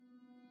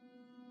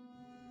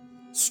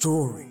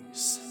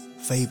Stories,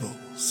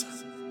 fables,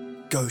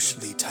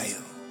 ghostly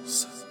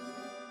tales.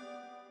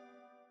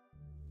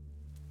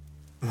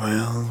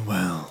 Well,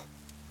 well,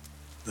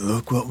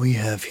 look what we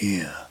have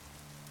here.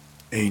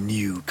 A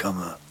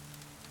newcomer.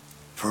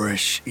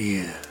 Fresh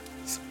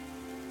ears.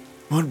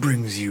 What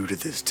brings you to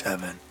this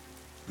tavern?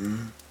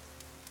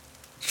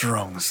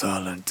 Strong,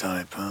 silent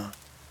type, huh?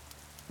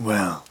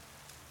 Well,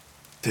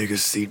 take a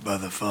seat by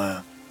the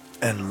fire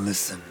and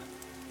listen.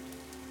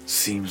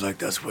 Seems like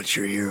that's what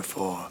you're here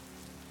for,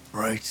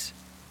 right?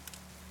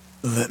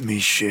 Let me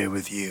share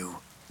with you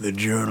the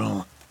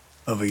journal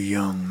of a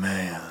young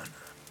man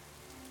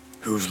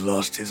who's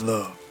lost his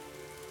love,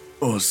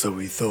 or so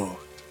he thought,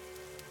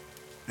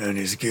 and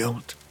his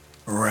guilt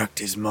racked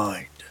his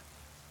mind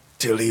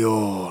till he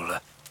all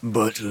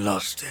but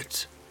lost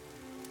it.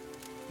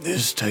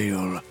 This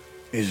tale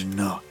is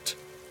not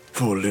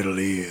for little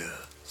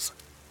ears.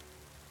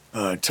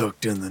 I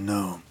tucked in the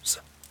gnomes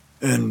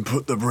and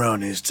put the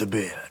brownies to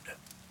bed.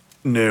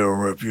 Now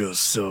wrap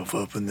yourself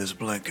up in this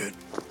blanket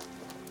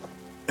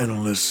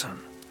and listen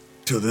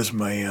to this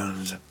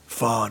man's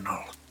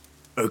final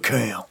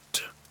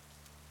account.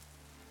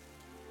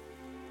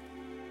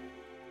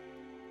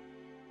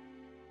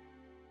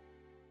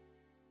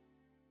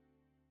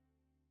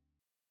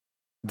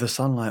 The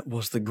sunlight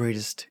was the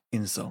greatest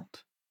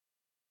insult.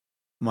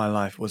 My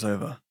life was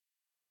over,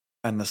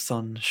 and the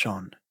sun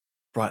shone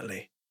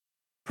brightly,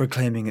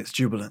 proclaiming its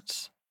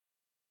jubilance,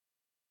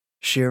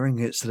 sharing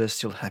its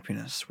celestial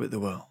happiness with the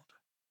world,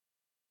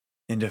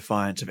 in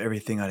defiance of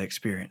everything I'd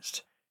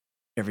experienced,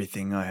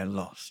 everything I had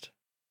lost.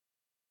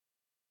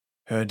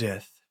 Her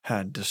death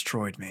had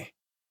destroyed me.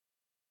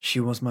 She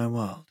was my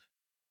world,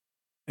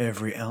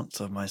 every ounce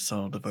of my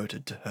soul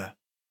devoted to her,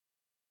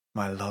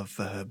 my love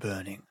for her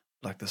burning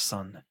like the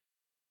sun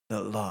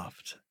that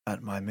laughed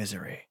at my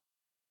misery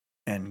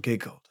and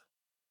giggled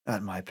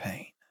at my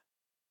pain,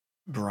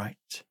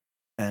 bright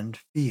and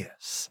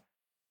fierce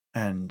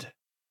and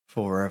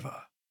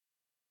forever.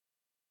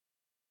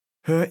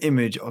 Her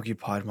image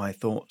occupied my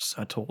thoughts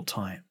at all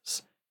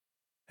times,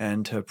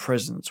 and her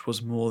presence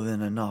was more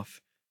than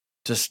enough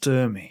to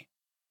stir me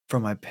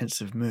from my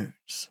pensive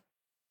moods.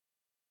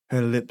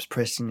 Her lips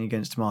pressing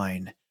against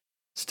mine,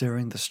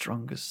 stirring the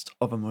strongest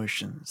of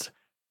emotions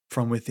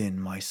from within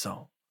my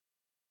soul.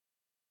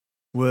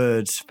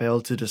 Words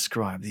fail to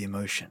describe the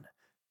emotion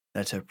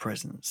that her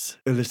presence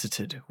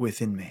elicited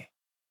within me,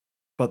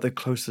 but the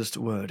closest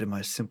word in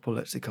my simple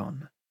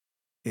lexicon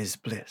is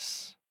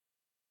bliss.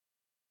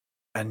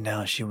 And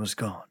now she was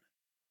gone,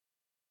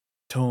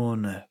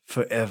 torn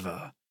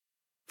forever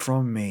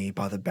from me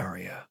by the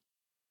barrier,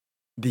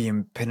 the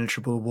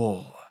impenetrable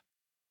wall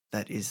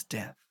that is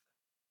death.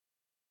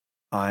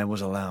 I was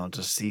allowed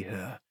to see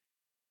her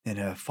in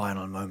her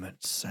final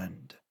moments,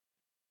 and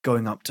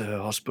going up to her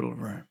hospital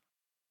room,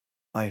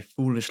 I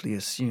foolishly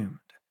assumed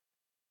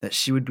that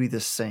she would be the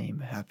same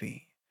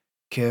happy,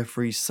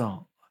 carefree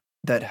soul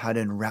that had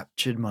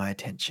enraptured my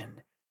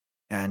attention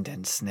and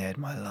ensnared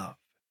my love.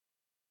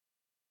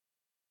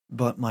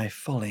 But my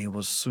folly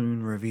was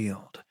soon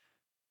revealed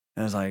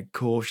as I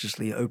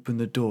cautiously opened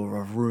the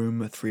door of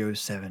room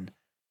 307,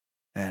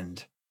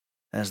 and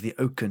as the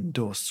oaken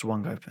door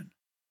swung open,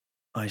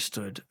 I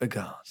stood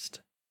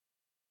aghast,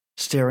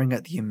 staring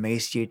at the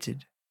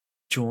emaciated,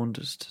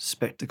 jaundiced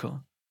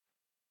spectacle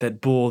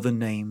that bore the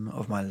name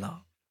of my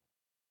love.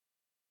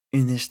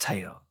 In this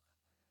tale,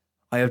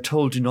 I have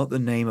told you not the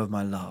name of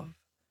my love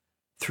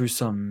through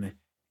some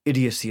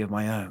idiocy of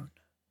my own.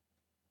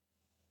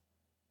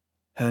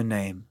 Her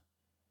name,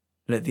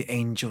 let the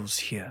angels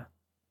hear,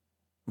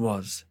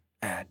 was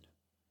Anne.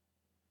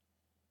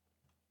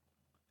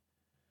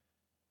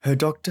 Her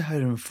doctor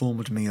had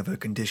informed me of her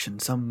condition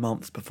some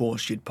months before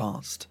she had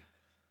passed,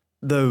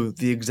 though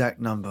the exact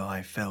number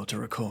I failed to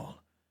recall.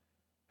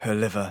 Her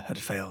liver had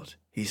failed,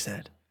 he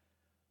said,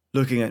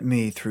 looking at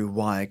me through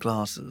wire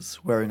glasses,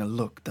 wearing a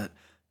look that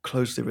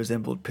closely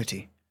resembled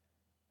pity,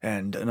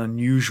 and an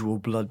unusual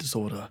blood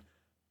disorder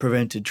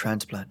prevented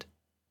transplant.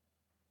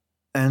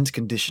 Anne's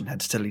condition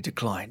had steadily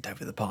declined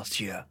over the past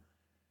year,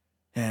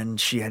 and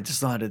she had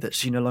decided that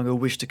she no longer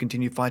wished to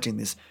continue fighting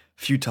this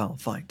futile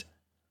fight,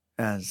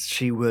 as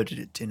she worded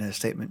it in her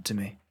statement to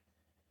me,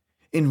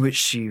 in which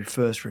she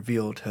first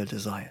revealed her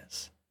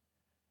desires.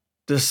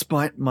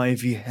 Despite my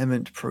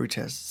vehement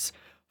protests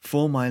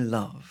for my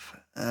love,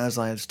 as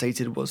I have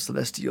stated was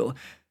celestial,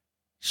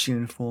 she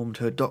informed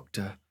her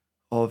doctor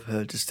of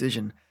her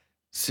decision,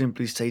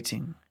 simply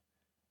stating,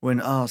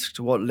 when asked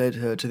what led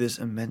her to this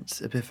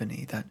immense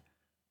epiphany, that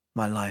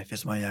my life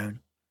is my own,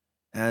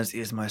 as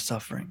is my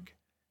suffering,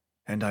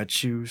 and I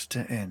choose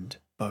to end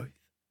both.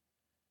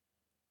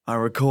 I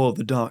recall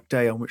the dark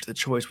day on which the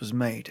choice was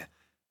made,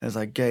 as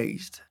I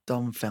gazed,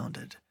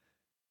 dumbfounded,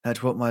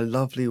 at what my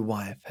lovely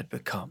wife had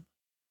become.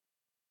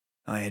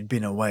 I had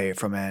been away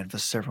from Anne for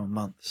several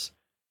months,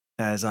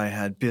 as I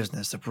had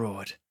business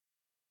abroad.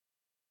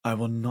 I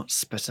will not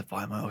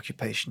specify my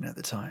occupation at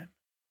the time,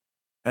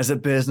 as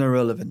it bears no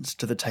relevance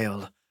to the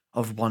tale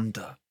of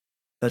wonder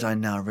that I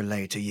now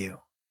relay to you.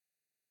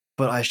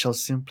 But I shall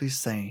simply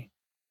say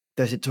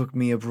that it took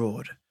me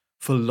abroad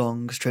for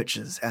long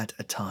stretches at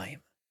a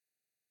time.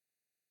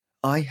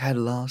 I had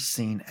last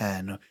seen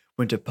Anne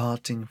when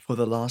departing for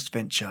the last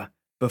venture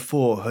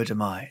before her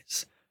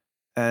demise,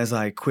 as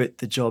I quit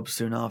the job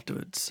soon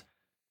afterwards,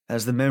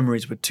 as the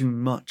memories were too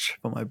much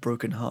for my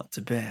broken heart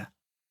to bear.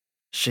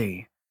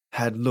 She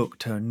had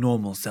looked her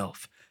normal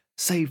self,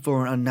 save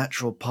for an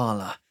unnatural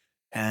pallor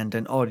and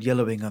an odd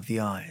yellowing of the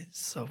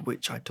eyes, of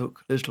which I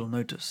took little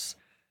notice,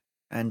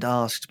 and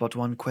asked but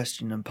one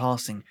question in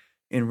passing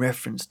in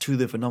reference to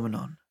the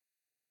phenomenon,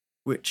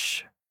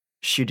 which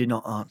she did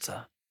not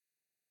answer.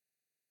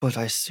 But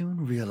I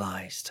soon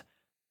realized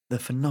the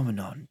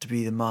phenomenon to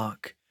be the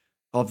mark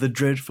of the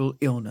dreadful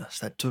illness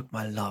that took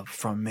my love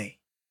from me.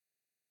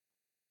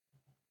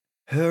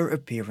 Her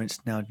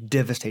appearance now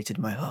devastated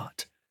my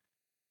heart,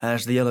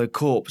 as the yellow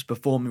corpse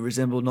before me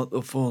resembled not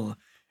the full,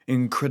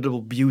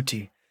 incredible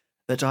beauty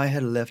that I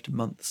had left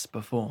months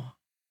before.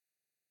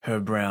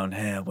 Her brown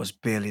hair was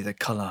barely the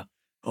colour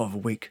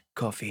of weak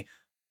coffee.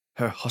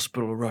 Her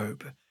hospital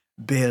robe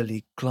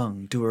barely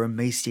clung to her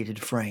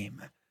emaciated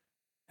frame,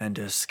 and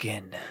her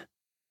skin,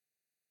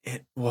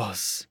 it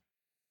was...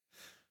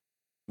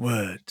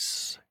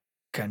 Words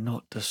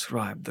cannot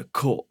describe the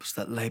corpse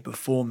that lay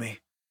before me,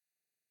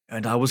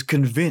 and I was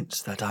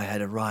convinced that I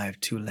had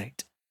arrived too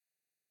late.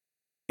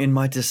 In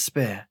my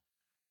despair,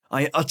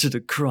 I uttered a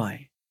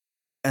cry,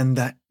 and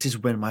that is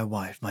when my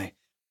wife, my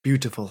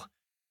beautiful,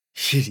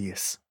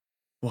 hideous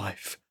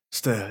wife,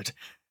 stirred,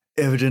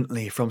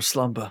 evidently from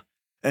slumber,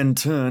 and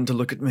turned to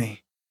look at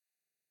me.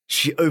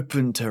 She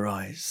opened her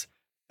eyes,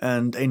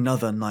 and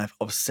another knife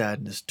of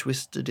sadness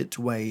twisted its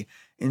way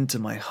into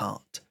my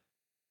heart.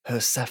 Her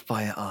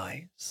sapphire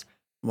eyes,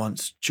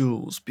 once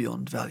jewels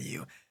beyond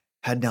value,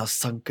 had now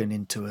sunken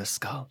into her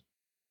skull.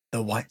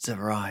 The whites of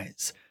her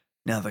eyes,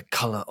 now the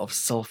colour of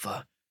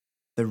sulphur,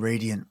 the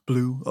radiant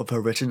blue of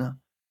her retina,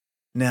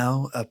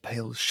 now a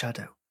pale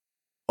shadow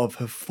of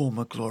her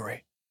former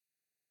glory.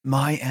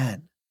 My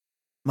Anne,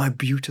 my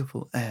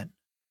beautiful Anne,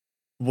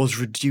 was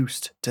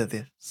reduced to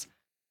this,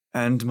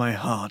 and my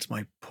heart,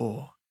 my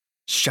poor,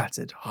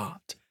 shattered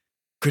heart,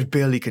 could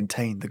barely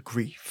contain the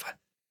grief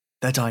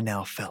that I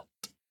now felt.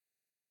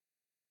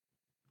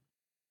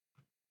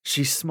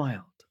 She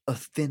smiled, a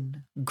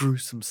thin,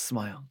 gruesome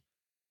smile,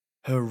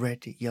 her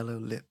red-yellow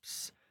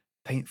lips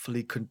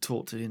painfully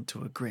contorted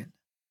into a grin,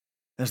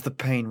 as the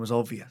pain was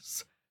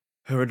obvious,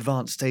 her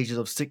advanced stages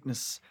of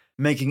sickness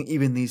making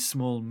even these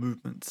small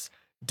movements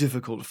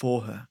difficult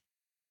for her.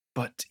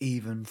 But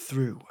even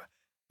through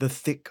the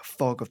thick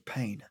fog of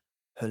pain,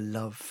 her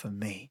love for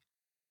me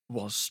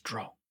was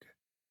strong.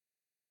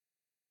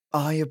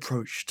 I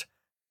approached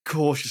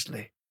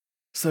cautiously,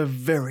 so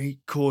very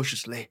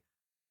cautiously,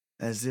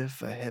 as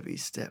if a heavy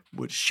step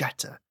would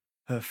shatter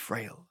her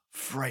frail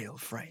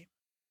frame.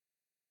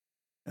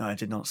 I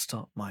did not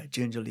stop my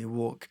gingerly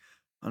walk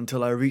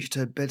until I reached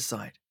her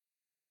bedside,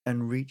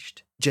 and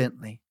reached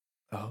gently,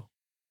 oh,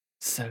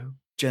 so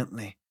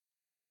gently,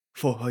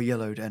 for her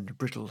yellowed and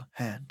brittle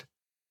hand.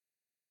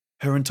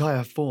 Her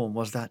entire form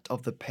was that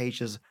of the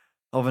pages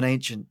of an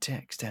ancient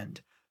text,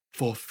 and,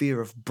 for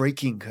fear of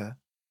breaking her,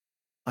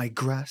 I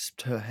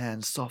grasped her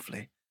hand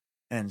softly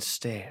and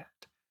stared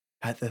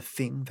at the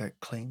thing that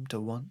claimed to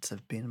once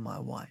have been my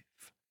wife.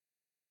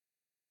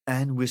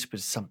 Anne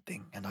whispered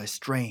something, and I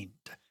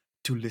strained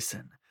to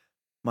listen,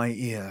 my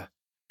ear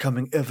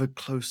coming ever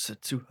closer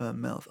to her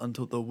mouth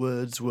until the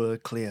words were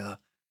clear.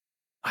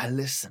 I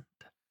listened,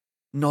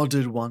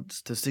 nodded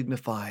once to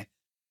signify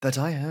that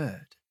I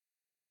heard,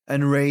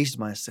 and raised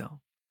myself,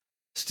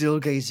 still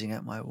gazing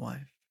at my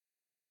wife.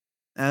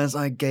 As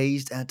I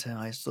gazed at her,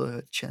 I saw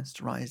her chest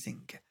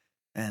rising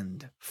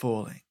and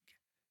falling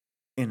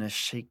in a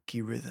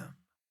shaky rhythm,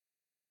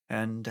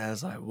 and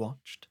as I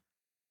watched,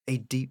 a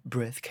deep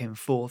breath came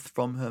forth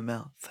from her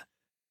mouth,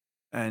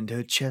 and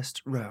her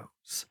chest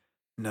rose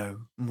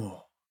no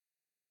more.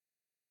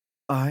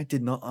 I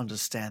did not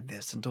understand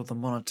this until the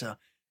monitor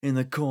in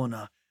the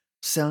corner,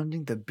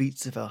 sounding the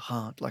beats of her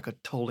heart like a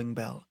tolling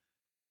bell,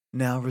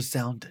 now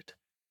resounded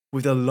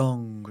with a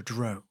long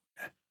drone,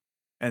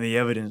 and the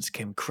evidence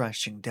came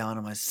crashing down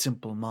on my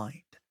simple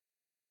mind.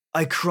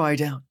 I cried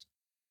out,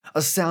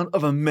 a sound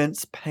of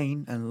immense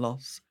pain and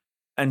loss,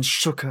 and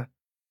shook her,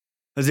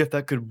 as if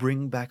that could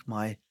bring back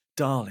my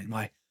darling,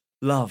 my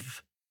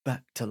love,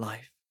 back to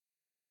life.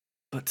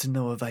 But to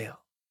no avail.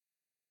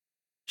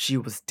 She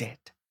was dead.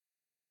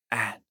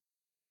 Anne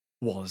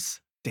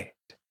was dead.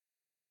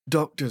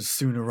 Doctors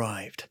soon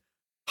arrived,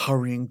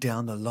 hurrying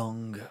down the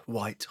long,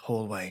 white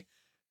hallway,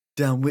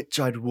 down which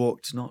I'd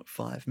walked not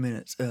 5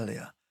 minutes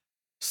earlier,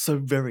 so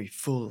very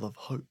full of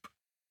hope,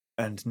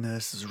 and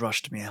nurses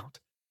rushed me out,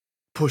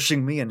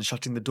 pushing me and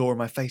shutting the door in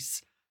my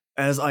face,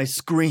 as I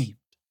screamed,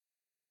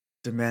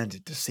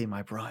 demanded to see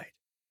my bride.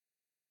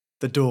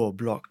 The door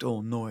blocked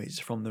all noise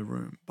from the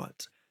room,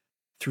 but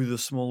through the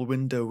small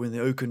window in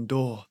the oaken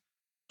door,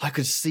 I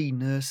could see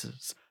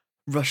nurses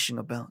rushing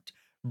about,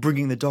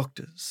 bringing the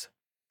doctors,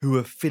 who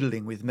were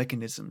fiddling with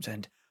mechanisms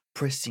and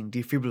pressing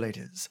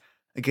defibrillators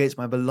against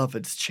my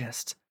beloved's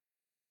chest.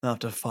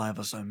 After 5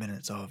 or so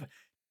minutes of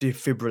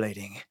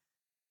defibrillating,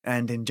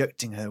 and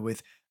injecting her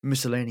with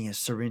miscellaneous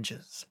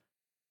syringes.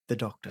 The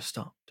doctor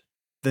stopped.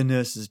 The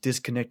nurses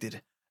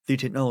disconnected the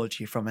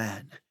technology from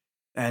Anne,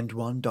 and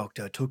one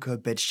doctor took her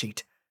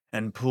bedsheet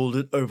and pulled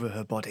it over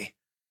her body,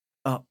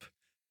 up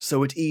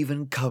so it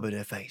even covered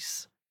her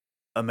face,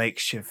 a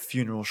makeshift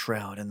funeral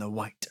shroud in the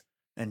white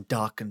and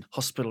darkened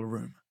hospital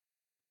room.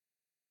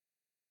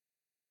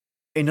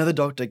 Another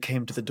doctor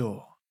came to the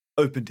door,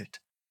 opened it,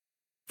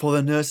 for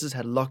the nurses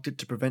had locked it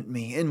to prevent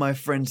me, in my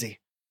frenzy,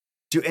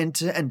 to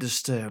enter and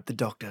disturb the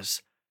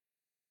doctors.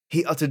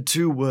 He uttered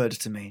 2 words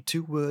to me,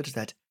 2 words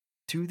that,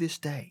 to this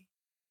day,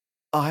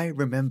 I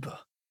remember.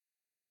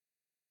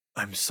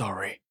 "I'm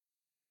sorry,"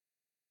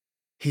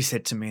 he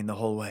said to me in the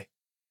hallway,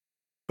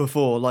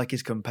 before, like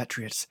his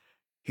compatriots,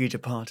 he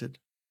departed,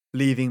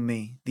 leaving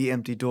me the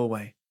empty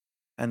doorway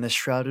and the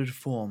shrouded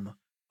form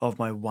of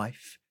my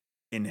wife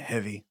in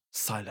heavy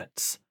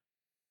silence.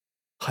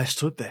 I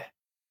stood there,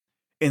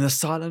 in the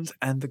silence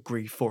and the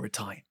grief for a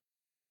time,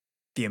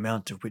 the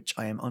amount of which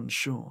I am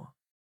unsure.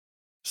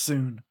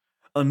 Soon,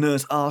 a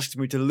nurse asked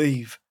me to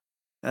leave,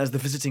 as the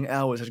visiting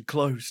hours had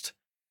closed.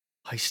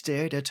 I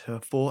stared at her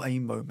for a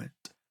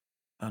moment,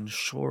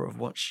 unsure of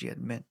what she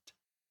had meant,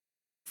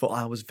 for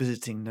I was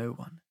visiting no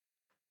one,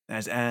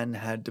 as Anne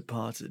had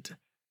departed,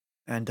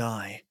 and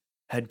I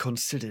had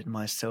considered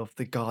myself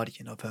the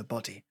guardian of her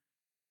body,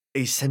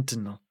 a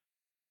sentinel,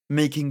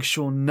 making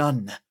sure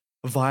none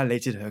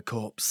violated her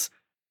corpse.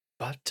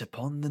 But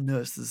upon the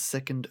nurse's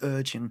second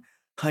urging,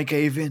 I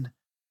gave in,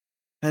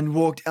 and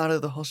walked out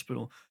of the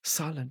hospital,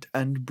 silent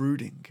and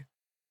brooding.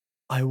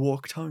 I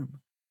walked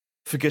home,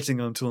 forgetting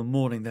until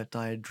morning that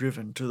I had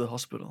driven to the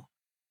hospital,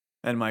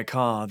 and my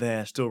car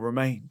there still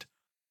remained.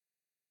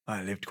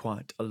 I lived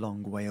quite a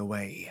long way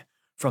away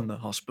from the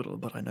hospital,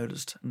 but I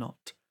noticed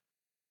not,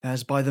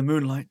 as by the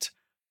moonlight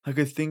I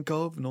could think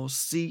of nor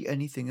see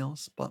anything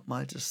else but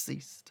my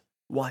deceased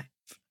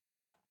wife.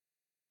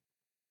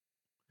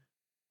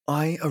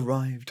 I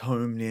arrived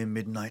home near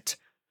midnight,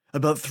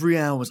 about 3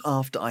 hours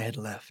after I had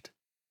left,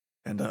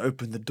 and I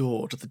opened the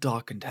door to the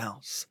darkened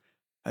house,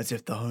 as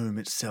if the home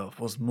itself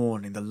was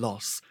mourning the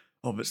loss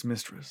of its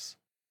mistress.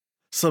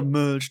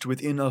 Submerged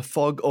within a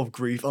fog of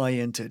grief, I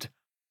entered,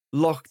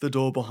 locked the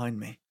door behind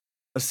me,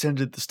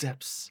 ascended the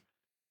steps,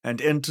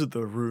 and entered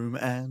the room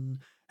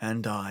Anne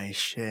and I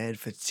shared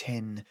for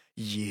 10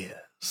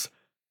 years.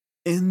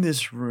 In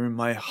this room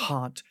my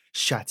heart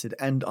shattered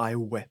and I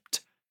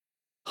wept.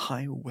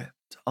 I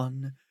wept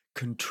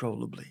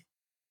uncontrollably,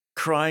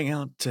 crying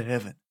out to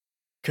heaven,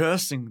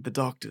 cursing the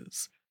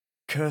doctors,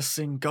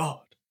 cursing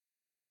God,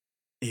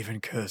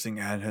 even cursing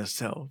Anne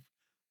herself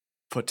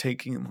for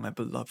taking my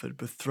beloved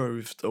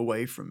betrothed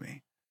away from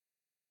me.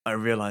 I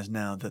realize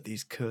now that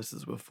these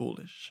curses were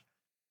foolish,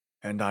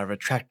 and I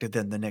retracted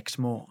them the next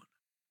morn.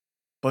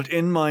 But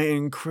in my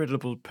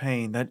incredible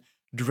pain, that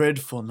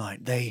dreadful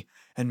night, they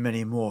and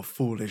many more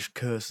foolish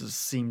curses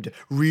seemed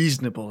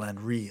reasonable and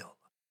real.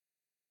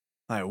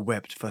 I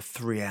wept for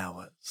 3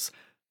 hours,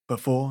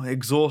 before,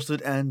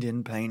 exhausted and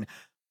in pain,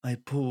 I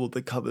pulled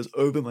the covers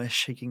over my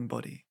shaking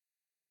body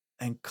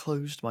and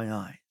closed my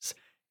eyes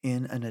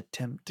in an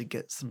attempt to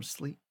get some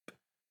sleep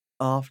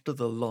after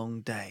the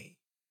long day.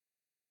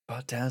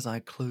 But as I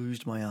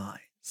closed my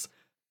eyes,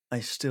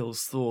 I still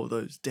saw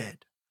those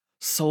dead,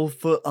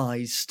 sulphur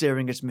eyes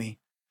staring at me,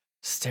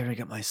 staring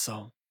at my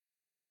soul,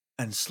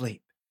 and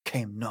sleep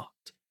came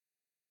not.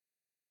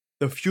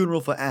 The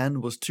funeral for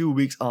Anne was 2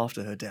 weeks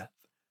after her death.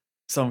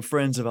 Some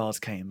friends of ours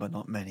came, but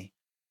not many,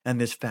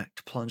 and this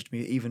fact plunged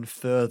me even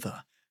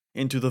further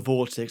into the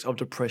vortex of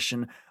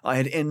depression I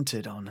had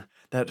entered on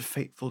that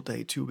fateful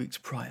day 2 weeks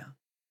prior.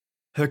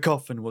 Her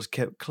coffin was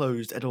kept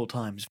closed at all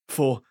times,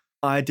 for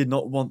I did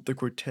not want the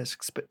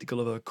grotesque spectacle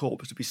of her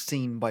corpse to be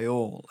seen by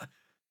all.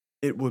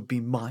 It would be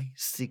my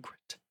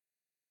secret.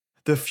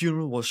 The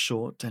funeral was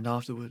short, and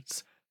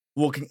afterwards,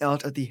 walking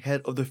out at the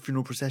head of the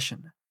funeral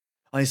procession,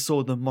 I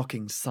saw the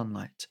mocking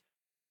sunlight,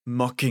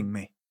 mocking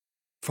me,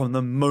 from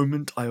the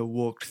moment I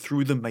walked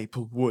through the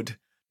maple wood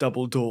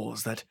double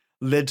doors that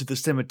led to the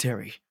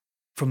cemetery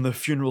from the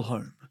funeral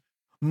home,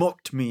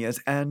 mocked me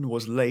as Anne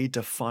was laid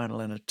to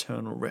final and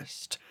eternal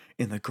rest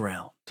in the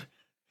ground,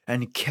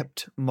 and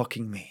kept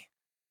mocking me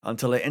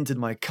until I entered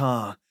my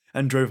car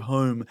and drove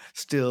home,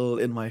 still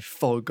in my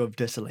fog of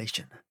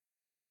desolation.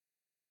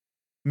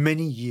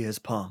 Many years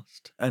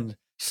passed, and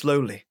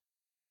slowly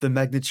the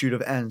magnitude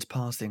of Anne's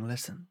passing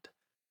lessened,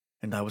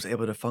 and I was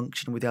able to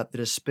function without the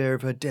despair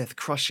of her death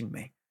crushing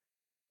me.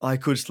 I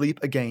could sleep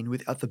again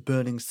without the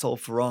burning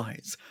sulphur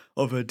eyes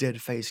of her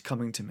dead face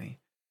coming to me,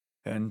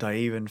 and I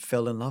even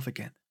fell in love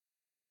again.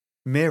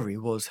 Mary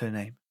was her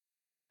name.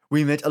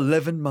 We met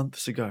 11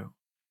 months ago,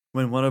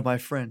 when one of my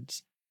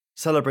friends,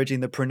 celebrating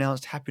the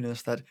pronounced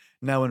happiness that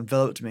now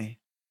enveloped me,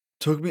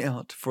 took me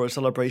out for a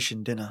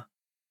celebration dinner.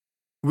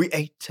 We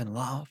ate and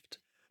laughed,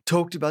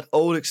 talked about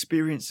old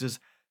experiences,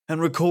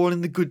 and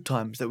recalling the good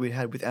times that we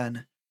had with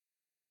Anne.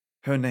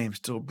 Her name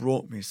still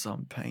brought me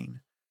some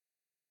pain,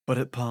 but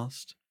it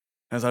passed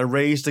as I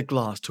raised a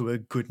glass to her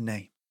good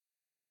name.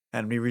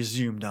 and we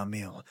resumed our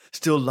meal,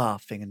 still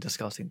laughing and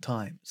discussing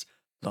times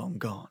long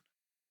gone.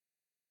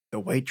 The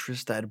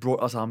waitress that had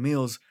brought us our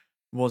meals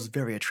was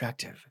very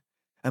attractive,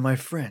 and my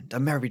friend, a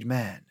married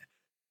man,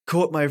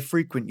 caught my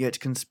frequent yet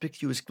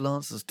conspicuous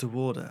glances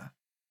toward her.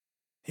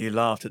 He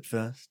laughed at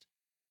first,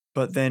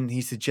 but then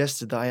he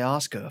suggested that I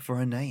ask her for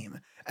her name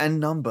and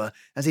number,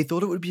 as he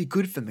thought it would be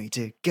good for me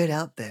to get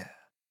out there.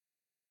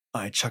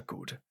 I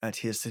chuckled at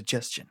his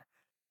suggestion,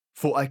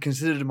 for I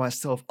considered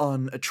myself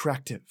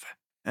unattractive,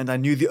 and I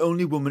knew the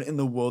only woman in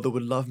the world that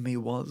would love me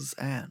was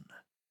Anne.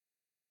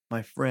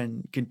 My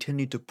friend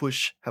continued to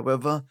push,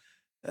 however,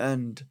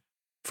 and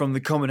from the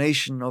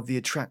combination of the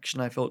attraction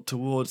I felt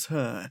towards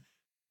her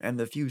and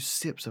the few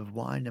sips of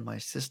wine in my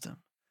system,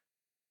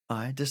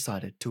 I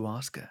decided to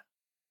ask her.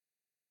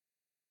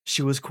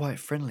 She was quite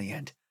friendly,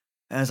 and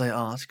as I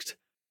asked,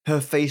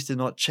 her face did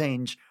not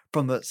change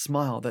from the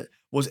smile that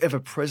was ever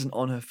present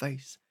on her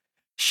face.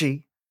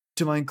 She,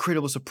 to my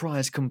incredible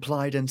surprise,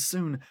 complied, and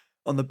soon,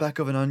 on the back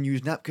of an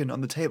unused napkin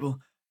on the table,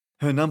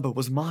 her number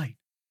was mine.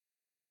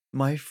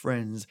 My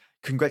friends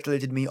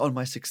congratulated me on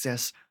my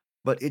success,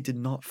 but it did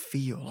not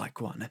feel like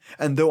one,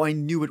 and though I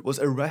knew it was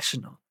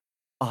irrational,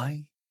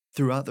 I,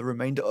 throughout the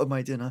remainder of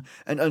my dinner,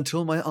 and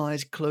until my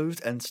eyes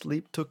closed and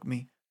sleep took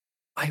me,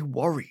 I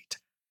worried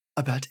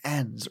about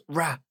Anne's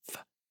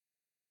wrath.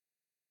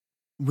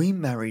 We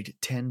married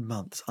 10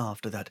 months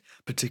after that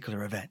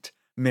particular event,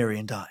 Mary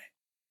and I.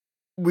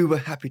 We were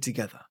happy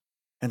together,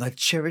 and I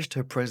cherished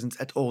her presence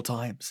at all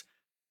times.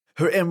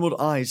 Her emerald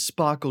eyes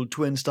sparkled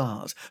twin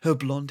stars, her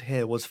blonde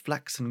hair was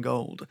flaxen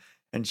gold,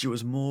 and she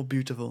was more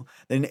beautiful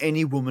than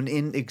any woman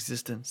in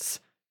existence.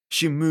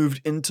 She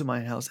moved into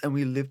my house, and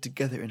we lived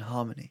together in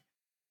harmony.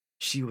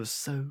 She was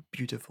so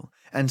beautiful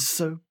and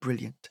so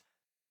brilliant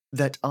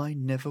that I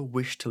never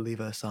wished to leave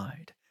her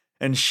side,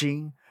 and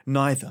she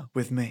neither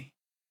with me.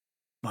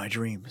 My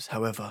dreams,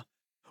 however,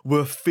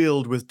 were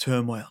filled with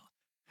turmoil.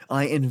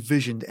 I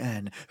envisioned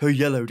Anne, her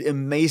yellowed,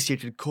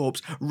 emaciated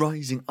corpse,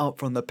 rising up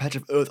from the patch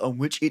of earth on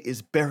which it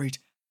is buried,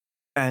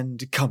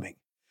 and coming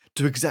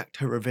to exact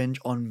her revenge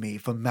on me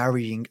for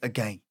marrying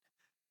again.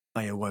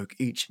 I awoke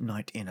each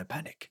night in a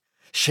panic,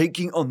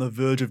 shaking on the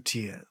verge of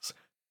tears,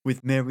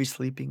 with Mary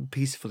sleeping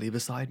peacefully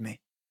beside me,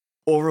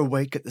 or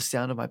awake at the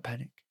sound of my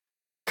panic,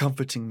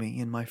 comforting me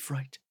in my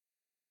fright.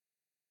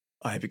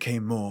 I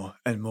became more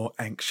and more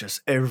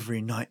anxious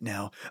every night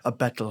now, a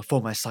battle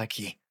for my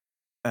psyche,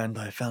 and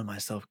I found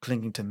myself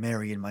clinging to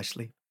Mary in my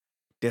sleep,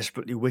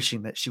 desperately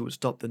wishing that she would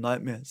stop the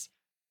nightmares.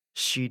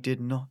 She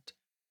did not.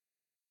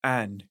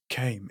 Anne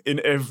came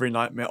in every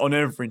nightmare on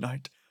every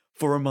night,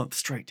 for a month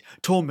straight,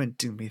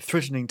 tormenting me,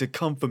 threatening to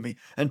come for me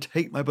and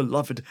take my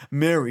beloved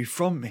Mary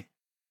from me.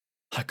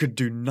 I could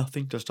do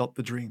nothing to stop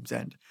the dreams,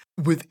 and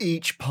with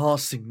each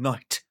passing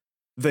night,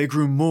 they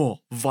grew more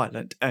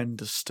violent and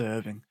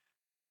disturbing.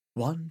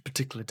 One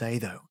particular day,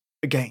 though,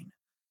 again,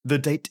 the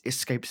date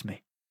escapes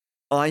me.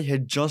 I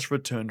had just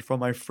returned from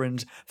my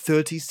friend's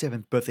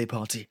 37th birthday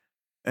party,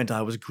 and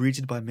I was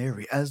greeted by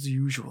Mary as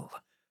usual.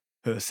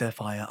 Her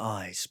sapphire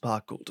eyes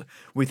sparkled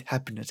with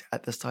happiness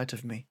at the sight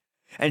of me,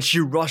 and she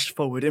rushed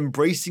forward,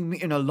 embracing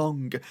me in a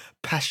long,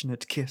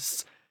 passionate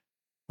kiss.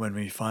 When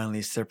we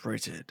finally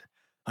separated,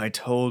 I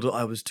told her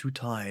I was too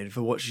tired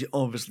for what she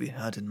obviously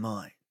had in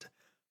mind,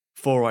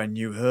 for I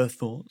knew her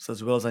thoughts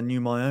as well as I knew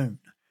my own,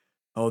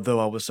 although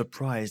I was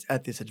surprised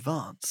at this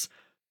advance,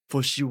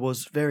 for she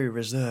was very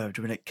reserved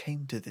when it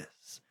came to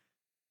this.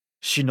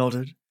 She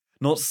nodded,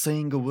 not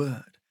saying a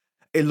word,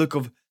 a look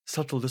of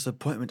subtle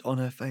disappointment on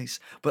her face,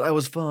 but I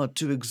was far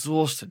too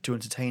exhausted to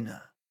entertain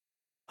her.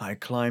 I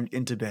climbed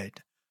into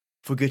bed,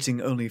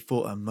 forgetting only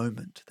for a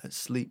moment that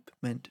sleep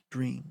meant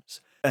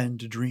dreams, and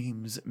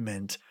dreams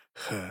meant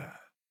her.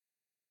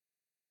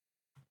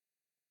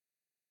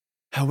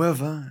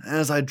 However,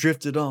 as I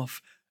drifted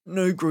off,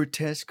 no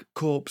grotesque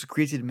corpse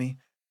greeted me,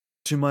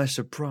 to my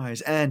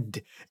surprise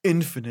and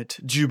infinite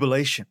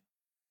jubilation.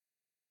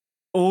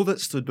 All that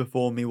stood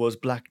before me was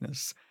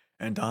blackness,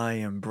 and I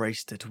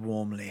embraced it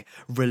warmly,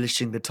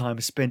 relishing the time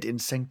spent in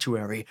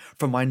sanctuary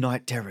from my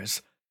night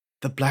terrors.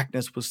 The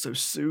blackness was so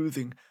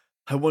soothing,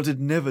 I wanted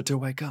never to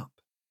wake up.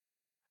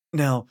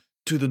 Now,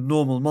 to the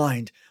normal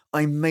mind,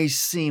 I may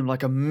seem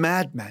like a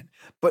madman,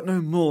 but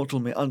no mortal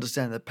may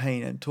understand the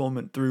pain and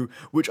torment through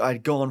which I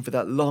had gone for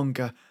that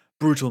longer,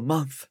 brutal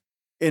month.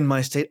 In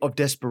my state of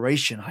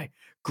desperation, I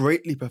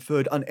greatly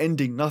preferred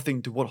unending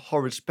nothing to what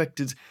horrid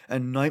spectres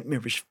and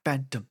nightmarish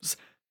phantoms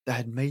that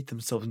had made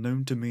themselves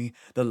known to me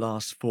the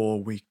last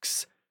 4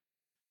 weeks.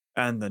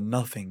 And the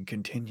nothing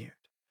continued,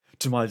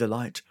 to my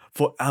delight,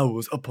 for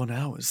hours upon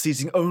hours,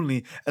 ceasing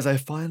only as I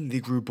finally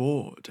grew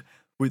bored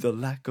with the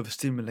lack of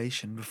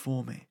stimulation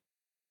before me.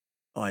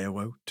 I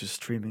awoke to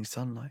streaming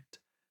sunlight,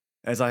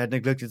 as I had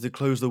neglected to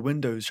close the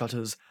window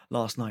shutters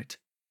last night,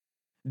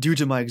 due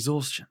to my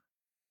exhaustion.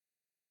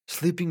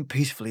 Sleeping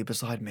peacefully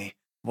beside me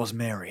was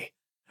Mary,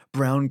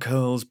 brown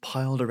curls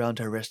piled around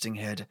her resting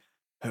head,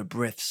 her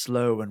breath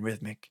slow and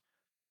rhythmic,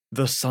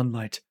 the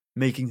sunlight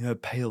making her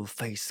pale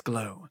face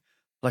glow,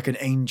 like an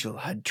angel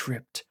had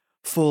tripped,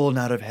 fallen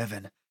out of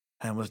heaven,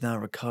 and was now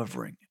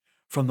recovering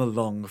from the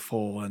long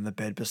fall in the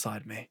bed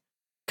beside me,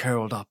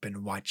 curled up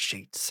in white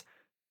sheets,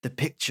 the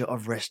picture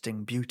of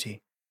resting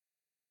beauty.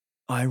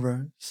 I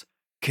rose,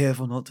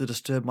 careful not to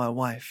disturb my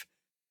wife,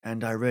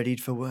 and I readied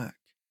for work.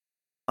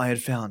 I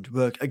had found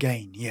work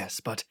again, yes,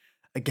 but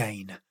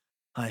again,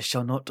 I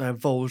shall not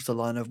divulge the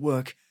line of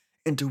work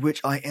into which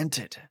I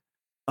entered.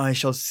 I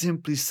shall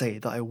simply say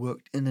that I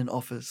worked in an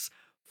office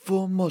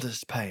for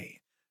modest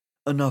pay,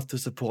 enough to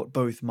support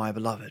both my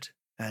beloved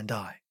and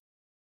I.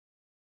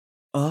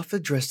 After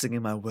dressing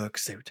in my work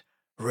suit,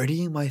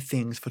 readying my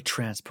things for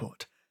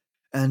transport,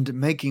 and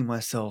making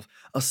myself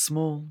a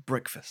small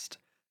breakfast,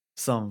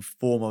 some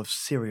form of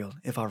cereal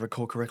if I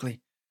recall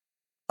correctly,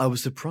 I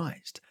was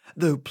surprised,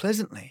 though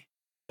pleasantly,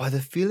 by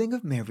the feeling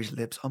of Mary's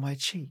lips on my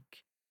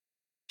cheek.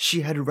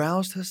 She had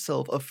roused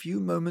herself a few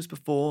moments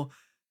before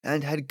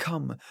and had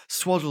come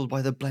swaddled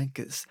by the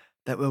blankets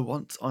that were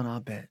once on our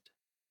bed.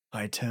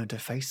 I turned to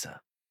face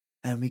her,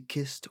 and we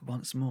kissed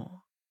once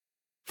more,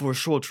 for a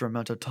shorter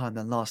amount of time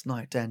than last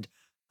night, and,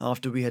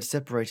 after we had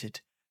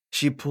separated,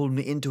 she pulled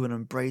me into an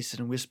embrace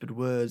and whispered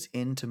words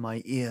into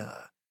my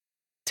ear.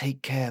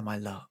 "Take care, my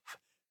love.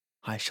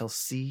 I shall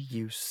see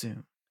you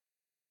soon."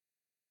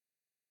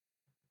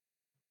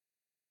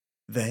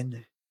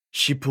 Then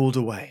she pulled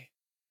away,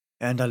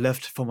 and I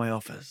left for my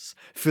office,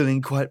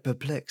 feeling quite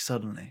perplexed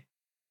suddenly.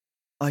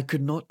 I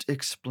could not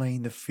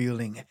explain the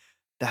feeling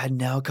that had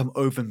now come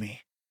over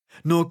me,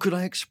 nor could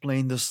I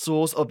explain the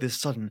source of this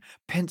sudden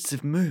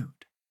pensive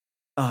mood.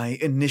 I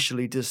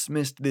initially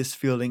dismissed this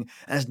feeling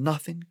as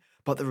nothing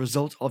but the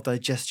result of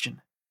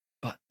digestion,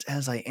 but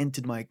as I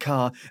entered my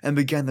car and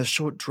began the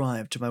short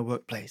drive to my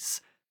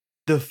workplace,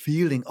 the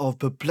feeling of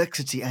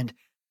perplexity and,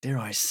 dare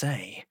I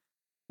say,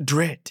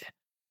 dread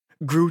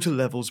grew to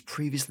levels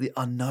previously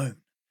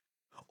unknown.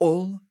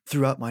 All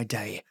throughout my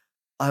day,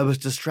 I was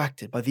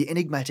distracted by the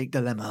enigmatic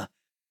dilemma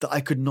that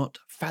I could not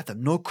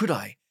fathom, nor could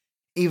I,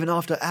 even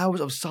after hours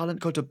of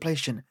silent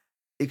contemplation,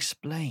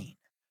 explain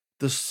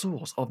the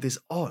source of this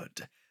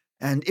odd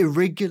and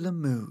irregular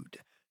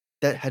mood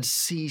that had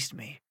seized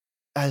me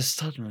as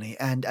suddenly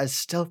and as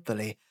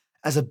stealthily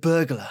as a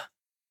burglar.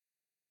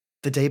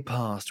 The day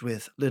passed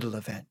with little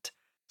event,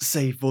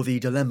 save for the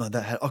dilemma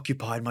that had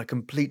occupied my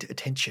complete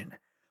attention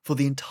for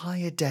the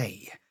entire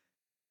day,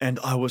 and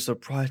I was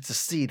surprised to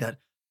see that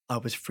I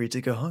was free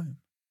to go home.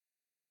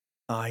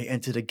 I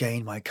entered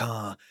again my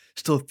car,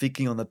 still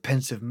thinking on the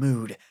pensive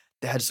mood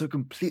that had so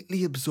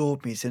completely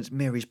absorbed me since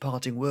Mary's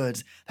parting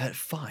words that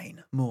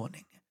fine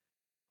morning.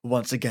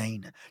 Once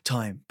again,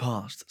 time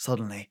passed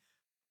suddenly,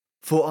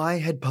 for I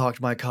had parked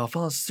my car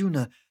far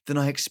sooner than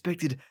I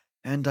expected,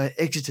 and I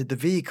exited the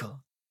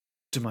vehicle.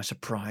 To my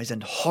surprise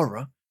and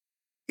horror,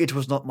 it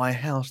was not my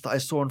house that I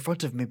saw in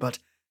front of me,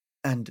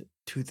 and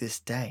to this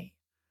day,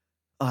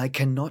 I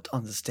cannot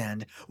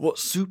understand what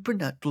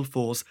supernatural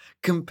force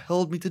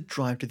compelled me to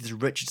drive to this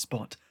wretched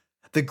spot,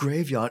 the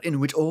graveyard in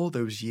which all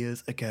those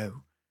years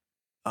ago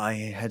I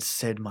had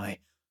said my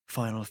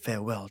final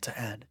farewell to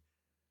Anne.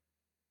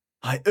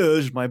 I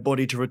urged my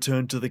body to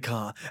return to the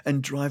car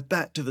and drive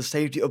back to the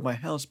safety of my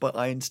house, but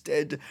I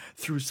instead,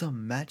 through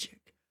some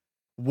magic,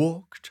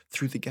 walked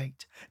through the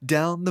gate,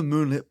 down the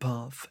moonlit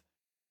path,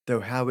 though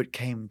how it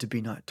came to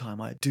be night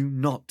time I do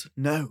not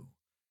know.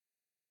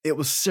 It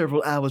was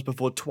several hours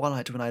before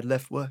twilight when I had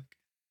left work.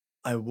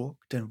 I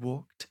walked and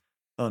walked,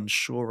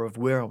 unsure of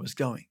where I was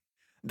going,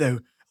 though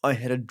I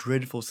had a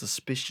dreadful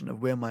suspicion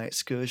of where my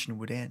excursion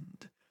would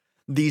end.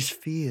 These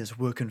fears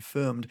were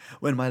confirmed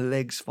when my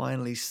legs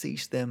finally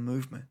ceased their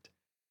movement,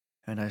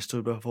 and I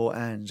stood before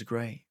Anne's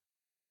grave.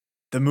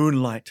 The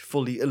moonlight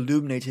fully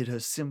illuminated her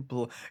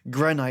simple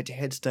granite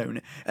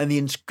headstone, and the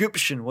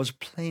inscription was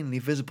plainly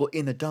visible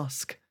in the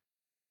dusk.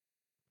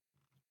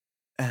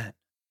 "Anne,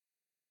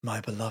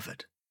 my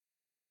beloved,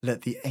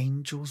 let the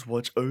angels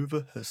watch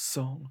over her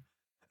soul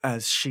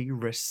as she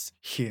rests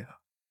here."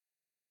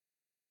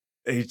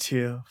 A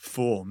tear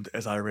formed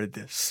as I read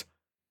this.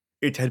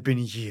 It had been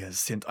years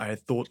since I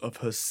had thought of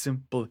her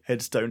simple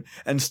headstone,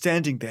 and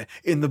standing there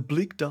in the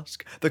bleak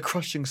dusk, the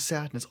crushing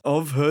sadness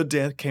of her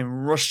death came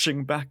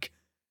rushing back,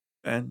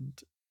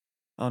 and,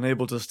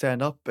 unable to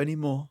stand up any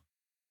more,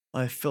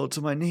 I fell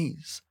to my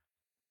knees,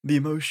 the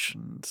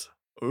emotions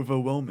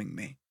overwhelming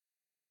me.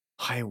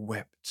 I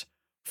wept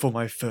for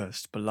my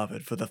first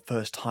beloved for the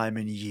first time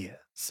in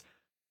years,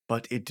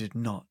 but it did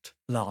not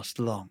last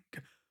long,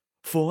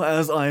 for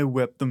as I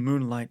wept the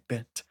moonlight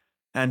bent,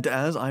 and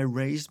as I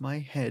raised my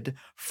head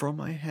from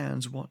my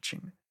hands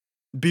watching,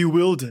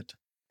 bewildered,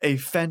 a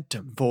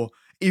phantom, for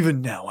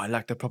even now I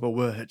lack the proper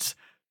words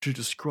to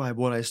describe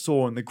what I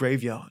saw in the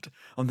graveyard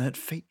on that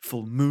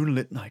fateful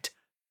moonlit night,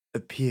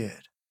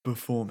 appeared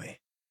before me.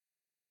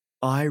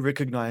 I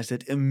recognized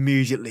it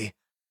immediately.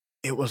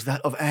 It was that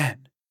of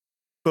Anne.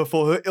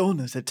 Before her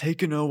illness had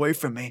taken her away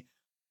from me,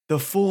 the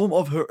form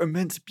of her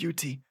immense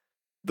beauty,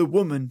 the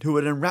woman who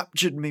had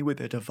enraptured me with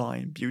her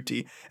divine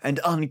beauty and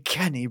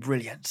uncanny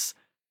brilliance.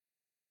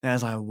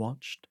 As I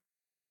watched,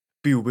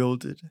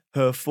 bewildered,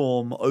 her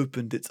form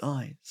opened its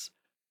eyes,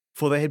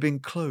 for they had been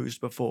closed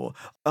before,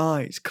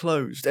 eyes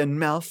closed and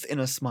mouth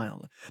in a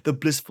smile, the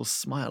blissful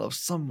smile of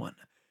someone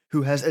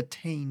who has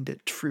attained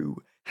true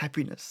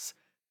happiness.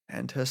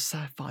 And her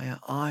sapphire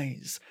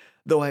eyes,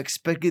 though I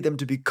expected them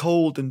to be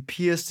cold and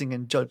piercing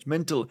and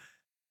judgmental,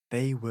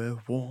 they were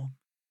warm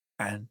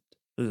and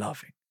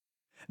loving.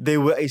 They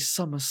were a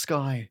summer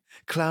sky,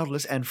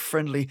 cloudless and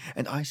friendly,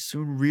 and I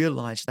soon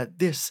realized that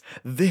this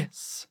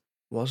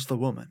was the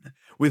woman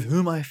with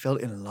whom I fell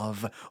in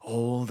love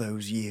all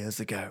those years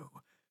ago,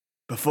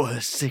 before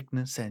her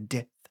sickness and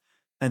death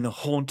and the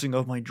haunting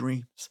of my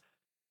dreams.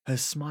 Her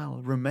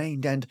smile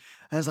remained, and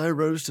as I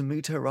rose to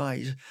meet her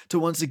eyes, to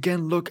once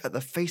again look at the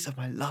face of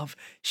my love,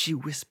 she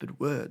whispered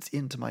words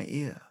into my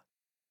ear.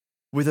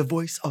 With the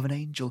voice of an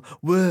angel,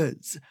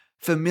 words,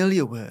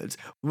 familiar words,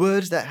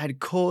 words that had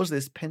caused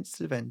this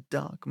pensive and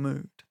dark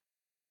mood.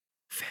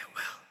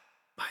 Farewell,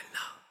 my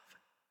love.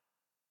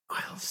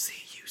 I'll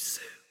see you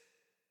soon.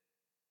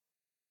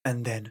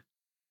 And then,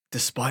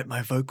 despite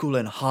my vocal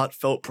and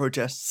heartfelt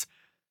protests,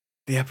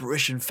 the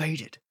apparition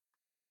faded,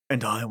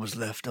 and I was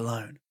left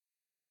alone,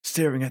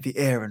 staring at the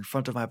air in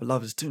front of my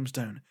beloved's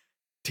tombstone,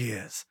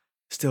 tears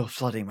still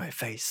flooding my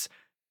face,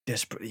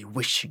 desperately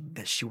wishing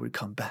that she would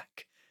come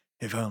back,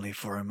 if only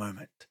for a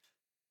moment,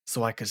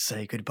 so I could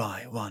say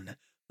goodbye, one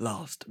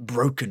last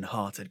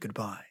broken-hearted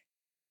goodbye.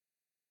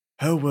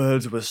 Her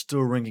words were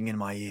still ringing in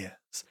my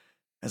ears,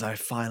 as I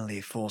finally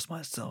forced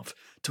myself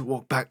to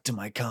walk back to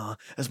my car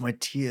as my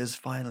tears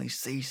finally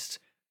ceased.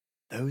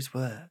 Those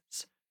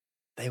words,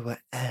 they were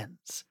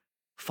Anne's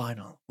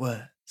final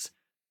words,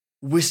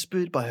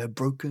 whispered by her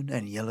broken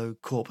and yellow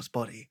corpse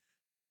body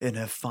in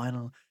her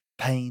final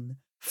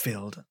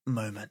pain-filled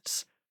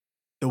moments.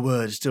 The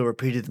words still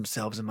repeated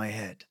themselves in my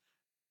head,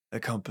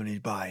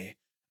 accompanied by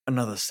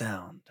another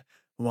sound,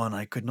 one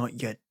I could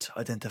not yet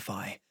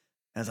identify,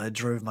 as I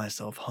drove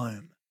myself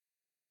home,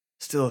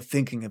 still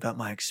thinking about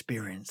my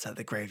experience at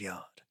the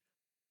graveyard.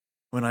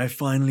 When I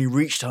finally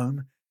reached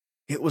home,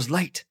 it was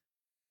late,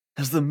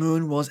 as the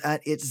moon was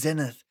at its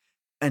zenith,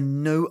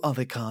 and no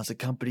other cars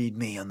accompanied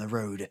me on the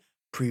road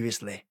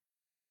previously.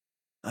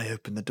 I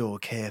opened the door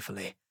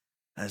carefully,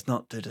 as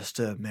not to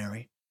disturb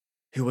Mary,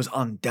 who was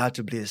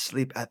undoubtedly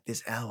asleep at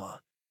this hour,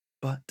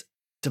 but,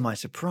 to my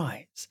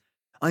surprise,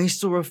 I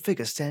saw a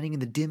figure standing in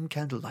the dim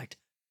candlelight,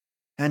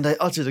 and I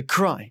uttered a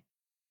cry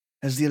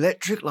as the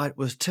electric light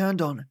was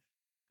turned on,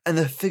 and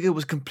the figure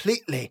was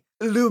completely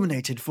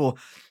illuminated, for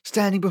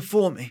standing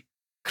before me,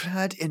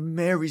 clad in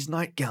Mary's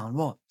nightgown,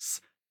 was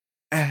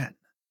Anne.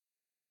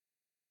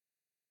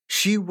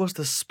 She was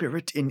the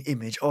spirit in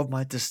image of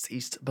my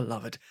deceased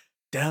beloved,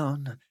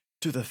 down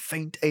to the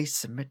faint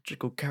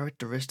asymmetrical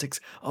characteristics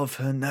of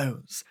her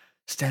nose,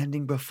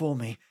 standing before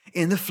me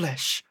in the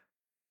flesh.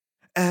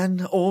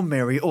 Anne or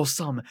Mary or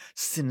some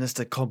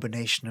sinister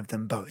combination of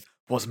them both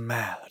was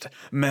mad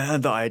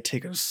that I had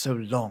taken so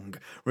long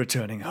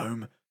returning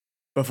home,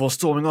 before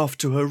storming off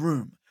to her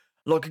room,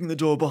 locking the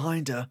door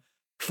behind her,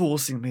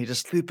 forcing me to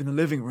sleep in the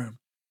living room.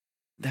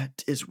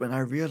 That is when I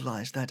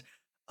realized that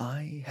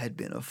I had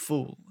been a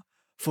fool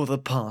for the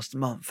past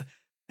month,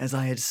 as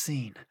I had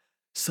seen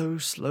so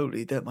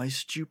slowly that my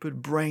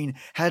stupid brain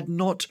had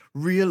not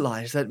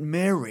realized that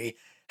Mary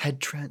had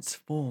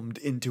transformed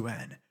into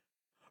Anne.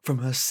 From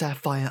her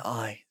sapphire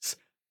eyes,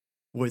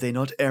 were they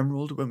not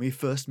emerald when we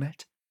first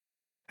met?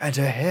 And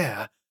her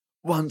hair,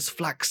 once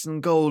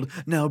flaxen gold,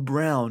 now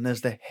brown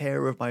as the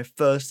hair of my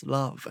first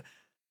love.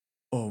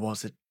 Or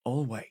was it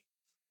always?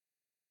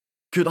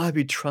 Could I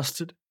be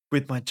trusted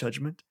with my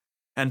judgment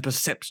and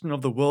perception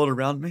of the world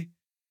around me?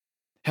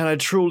 Had I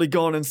truly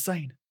gone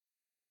insane?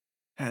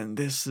 And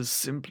this is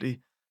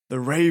simply the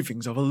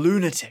ravings of a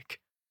lunatic?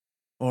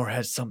 Or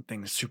had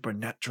something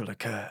supernatural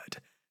occurred,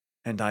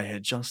 and I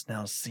had just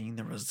now seen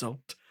the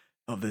result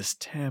of this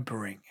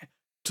tampering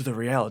to the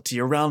reality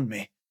around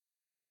me?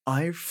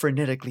 I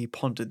frenetically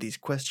pondered these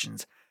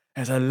questions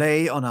as I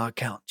lay on our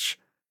couch,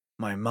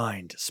 my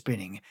mind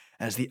spinning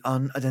as the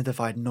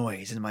unidentified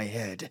noise in my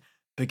head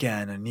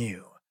began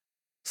anew,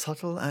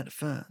 subtle at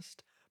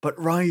first, but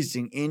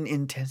rising in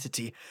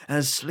intensity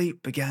as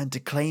sleep began to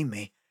claim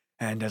me,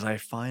 and as I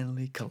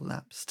finally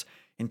collapsed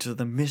into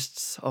the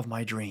mists of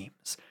my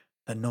dreams,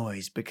 the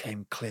noise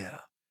became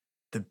clear,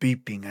 the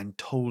beeping and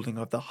tolling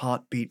of the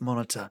heartbeat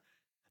monitor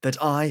that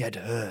I had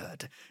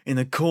heard in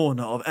the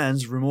corner of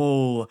Anne's room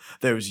all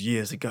those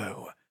years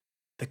ago,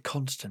 the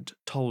constant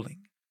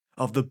tolling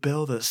of the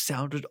bell that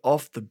sounded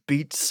off the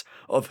beats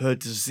of her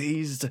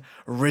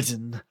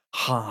disease-ridden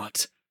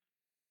heart.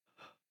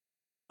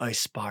 I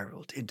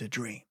spiraled into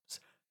dreams,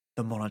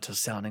 the monitor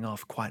sounding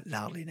off quite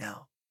loudly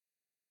now.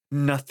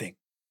 Nothing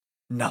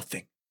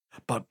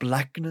but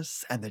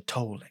blackness and the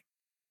tolling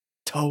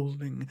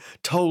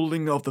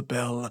of the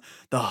bell,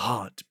 the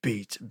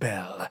heartbeat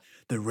bell,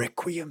 the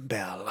requiem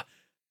bell.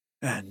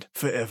 And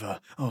forever,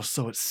 or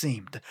so it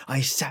seemed,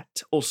 I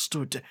sat or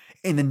stood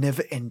in the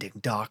never-ending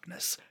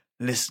darkness,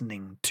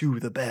 listening to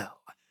the bell,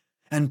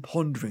 and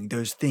pondering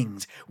those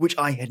things which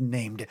I had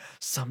named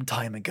some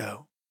time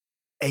ago.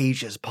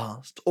 Ages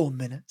passed, or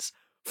minutes,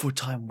 for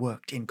time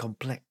worked in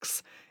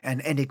complex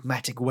and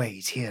enigmatic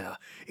ways here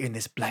in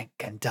this blank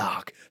and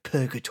dark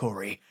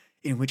purgatory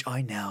in which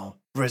I now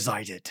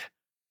resided.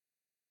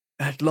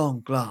 At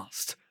long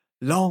last,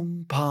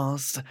 long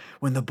past,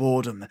 when the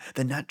boredom,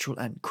 the natural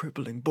and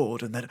crippling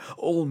boredom that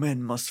all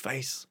men must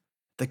face,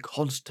 the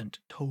constant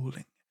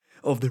tolling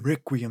of the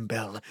requiem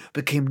bell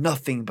became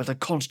nothing but a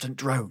constant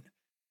drone,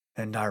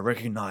 and I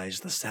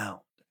recognized the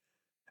sound,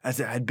 as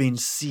it had been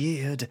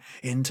seared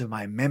into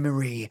my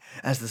memory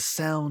as the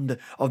sound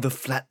of the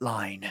flat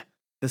line,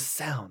 the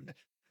sound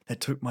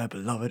that took my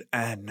beloved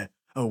Anne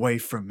away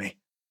from me.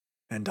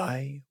 And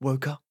I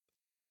woke up,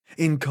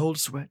 in cold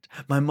sweat,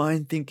 my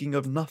mind thinking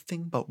of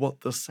nothing but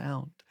what the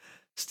sound,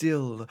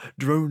 still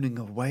droning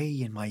away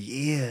in my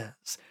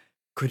ears,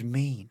 could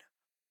mean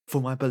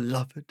for my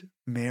beloved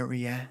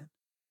Mary Ann,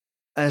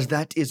 as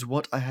that is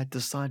what I had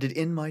decided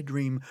in my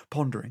dream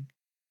pondering,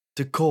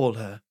 to call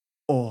her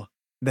or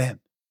them.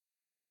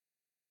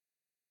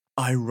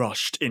 I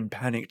rushed in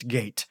panicked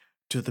gait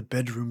to the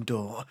bedroom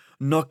door,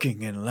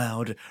 knocking in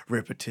loud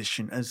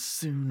repetition as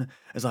soon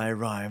as I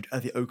arrived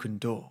at the oaken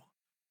door,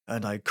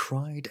 and I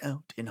cried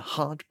out in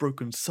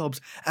heartbroken sobs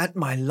at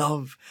my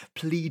love,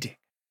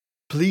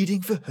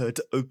 pleading for her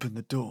to open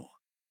the door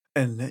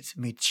and let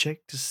me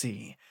check to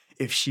see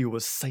if she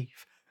was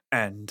safe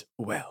and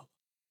well.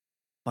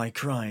 My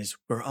cries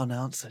were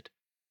unanswered,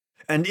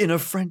 and in a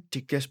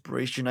frantic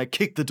desperation I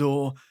kicked the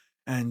door,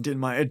 and in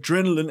my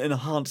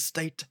adrenaline-enhanced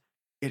state,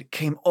 it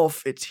came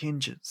off its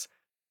hinges,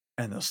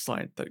 and the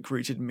sight that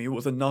greeted me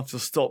was enough to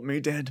stop me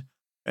dead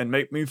and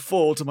make me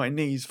fall to my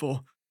knees,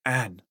 for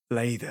Anne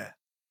lay there.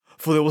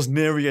 For there was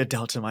nary a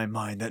doubt in my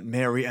mind that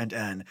Mary and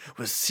Anne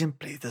were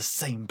simply the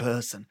same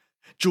person,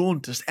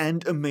 jaundiced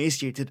and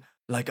emaciated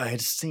like I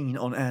had seen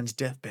on Anne's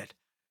deathbed,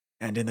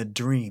 and in the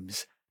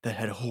dreams that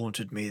had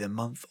haunted me the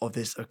month of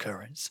this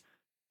occurrence.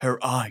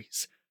 Her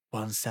eyes,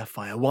 one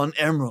sapphire, one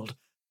emerald,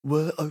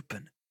 were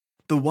open.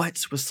 The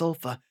whites were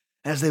sulphur,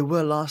 as they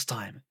were last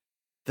time,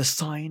 the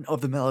sign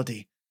of the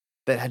malady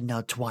that had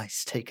now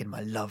twice taken my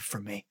love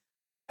from me,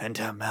 and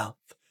her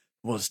mouth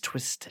was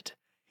twisted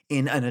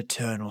in an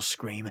eternal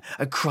scream,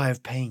 a cry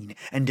of pain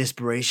and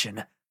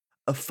desperation,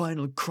 a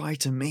final cry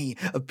to me,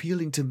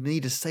 appealing to me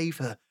to save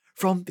her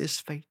from this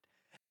fate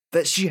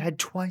that she had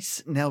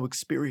twice now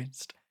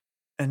experienced,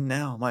 and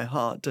now my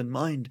heart and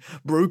mind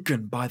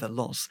broken by the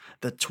loss,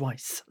 the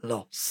twice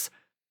loss,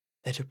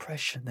 the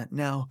depression that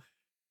now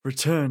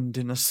returned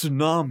in a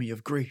tsunami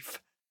of grief.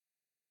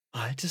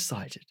 I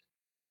decided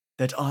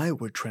that I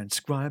would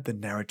transcribe the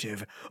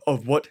narrative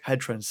of what had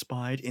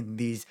transpired in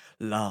these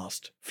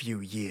last few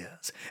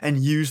years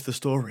and use the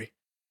story,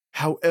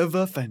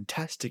 however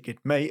fantastic it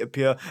may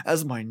appear,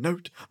 as my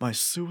note, my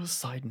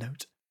suicide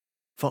note.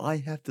 For I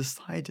have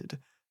decided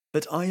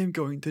that I am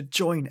going to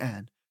join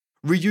Anne,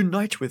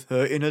 reunite with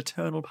her in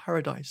eternal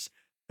paradise,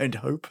 and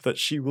hope that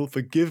she will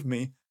forgive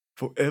me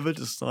for ever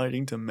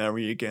deciding to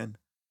marry again,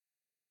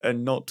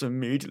 and not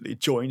immediately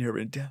join her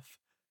in death,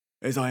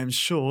 as I am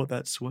sure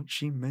that's what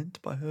she meant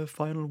by her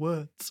final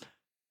words.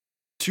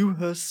 To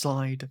her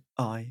side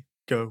I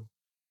go,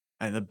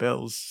 and the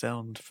bells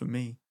sound for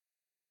me,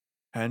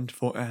 and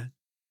for Anne,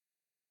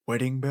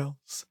 wedding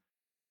bells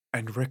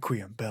and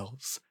requiem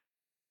bells,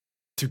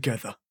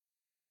 together.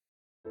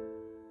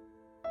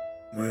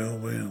 Well,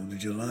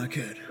 did you like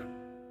it?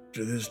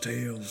 Did this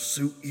tale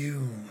suit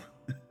you?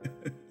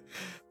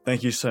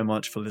 Thank you so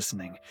much for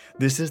listening.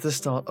 This is the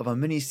start of a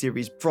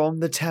mini-series from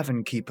The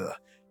Tavern Keeper.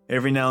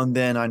 Every now and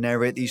then I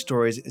narrate these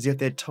stories as if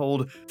they're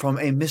told from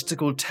a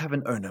mystical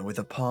tavern owner with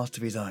a past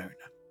of his own.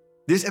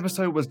 This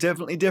episode was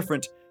definitely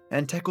different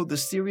and tackled the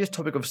serious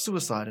topic of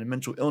suicide and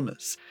mental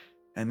illness,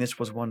 and this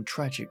was one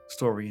tragic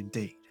story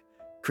indeed.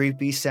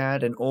 Creepy,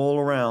 sad, and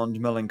all-around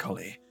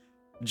melancholy.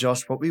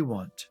 Just what we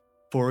want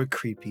for a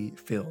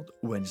creepy-filled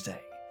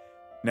Wednesday.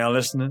 Now,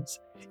 listeners,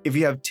 if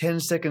you have 10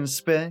 seconds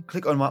spare,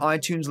 click on my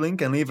iTunes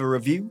link and leave a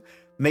review.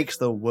 Makes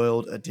the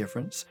world a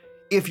difference.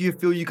 If you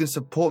feel you can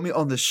support me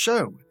on the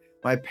show,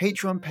 my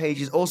Patreon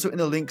page is also in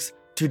the links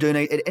to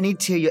donate at any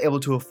tier you're able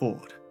to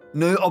afford.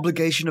 No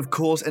obligation, of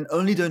course, and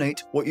only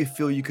donate what you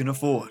feel you can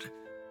afford.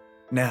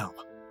 Now,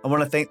 I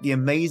want to thank the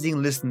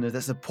amazing listeners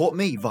that support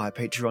me via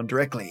Patreon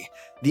directly.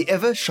 The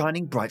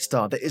ever-shining bright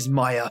star that is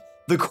Maya,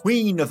 the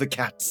queen of the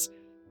cats.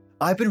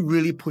 I've been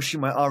really pushing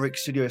my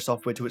RX Studio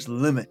software to its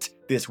limit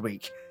this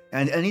week,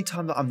 and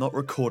anytime that I'm not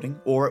recording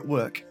or at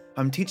work,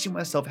 I'm teaching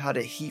myself how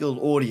to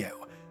heal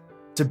audio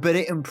to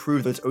better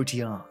improve those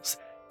OTRs.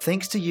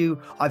 Thanks to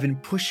you, I've been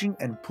pushing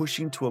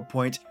to a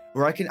point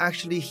where I can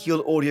actually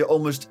heal audio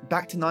almost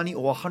back to 90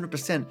 or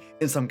 100%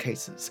 in some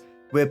cases,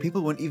 where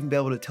people won't even be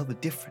able to tell the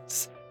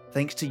difference.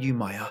 Thanks to you,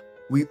 Maya,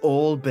 we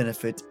all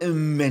benefit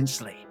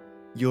immensely.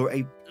 You're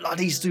a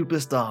bloody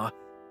superstar,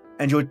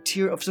 and your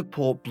tier of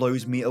support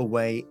blows me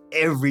away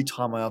every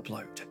time I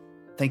upload.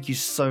 Thank you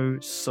so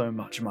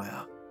much,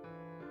 Maya.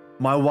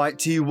 My white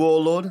tea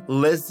warlord,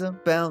 Leza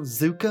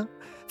Balzuka,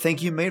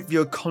 thank you, mate, for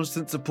your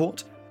constant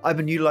support. I've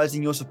been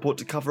utilizing your support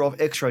to cover off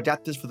extra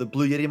adapters for the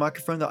Blue Yeti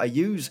microphone that I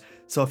use,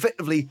 so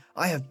effectively,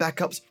 I have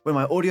backups when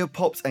my audio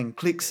pops and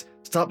clicks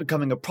start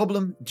becoming a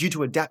problem due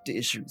to adapter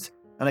issues,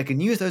 and I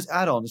can use those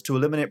add-ons to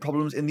eliminate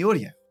problems in the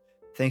audio.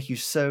 Thank you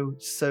so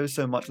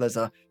much,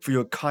 Leza, for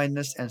your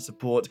kindness and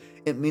support.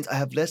 It means I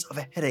have less of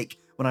a headache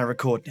when I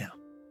record now.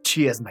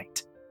 Cheers,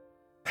 mate.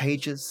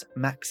 Pages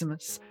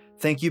Maximus.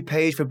 Thank you,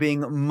 Paige, for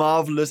being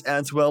marvelous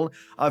as well.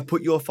 I've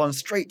put your funds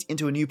straight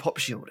into a new pop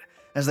shield,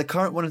 as the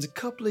current one is a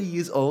couple of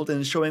years old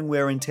and showing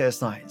wear and tear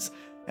signs,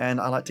 and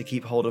I like to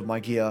keep hold of my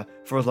gear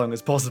for as long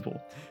as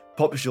possible.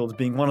 Pop shields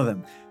being one of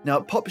them.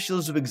 Now, pop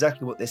shields do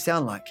exactly what they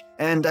sound like,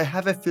 and I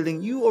have a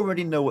feeling you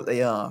already know what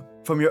they are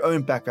from your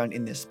own background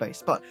in this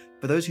space, but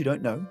for those who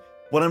don't know,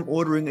 what I'm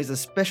ordering is a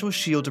special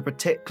shield to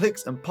protect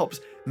clicks and pops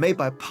made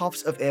by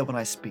puffs of air when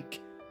I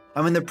speak.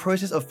 I'm in the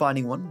process of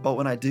finding one, but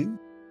when I do,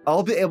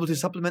 I'll be able to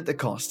supplement the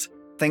cost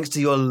thanks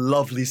to your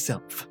lovely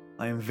self.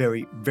 I am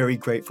very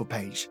grateful,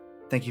 Paige.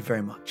 Thank you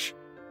very much.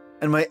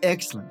 And my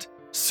excellent,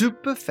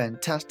 super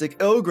fantastic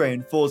Earl Grey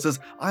enforcers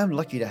I am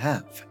lucky to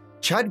have.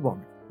 Chad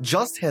Warren,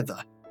 Just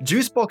Heather,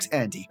 Juicebox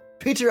Andy,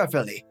 Peter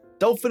Raffelli,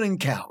 Dolphin and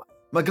Cow,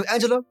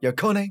 Michelangelo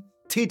Yacone,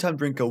 Tea Time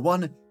Drinker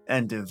 1,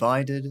 and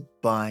Divided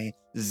by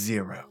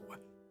 0.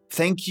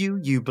 Thank you,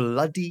 you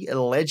bloody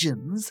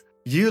legends.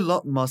 You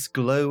lot must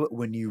glow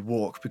when you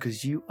walk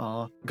because you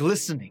are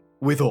glistening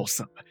with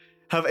awesome.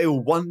 Have a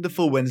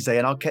wonderful Wednesday,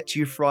 and I'll catch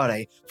you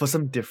Friday for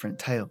some different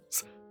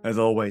tales. As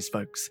always,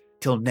 folks,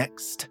 till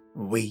next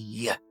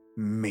we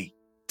meet.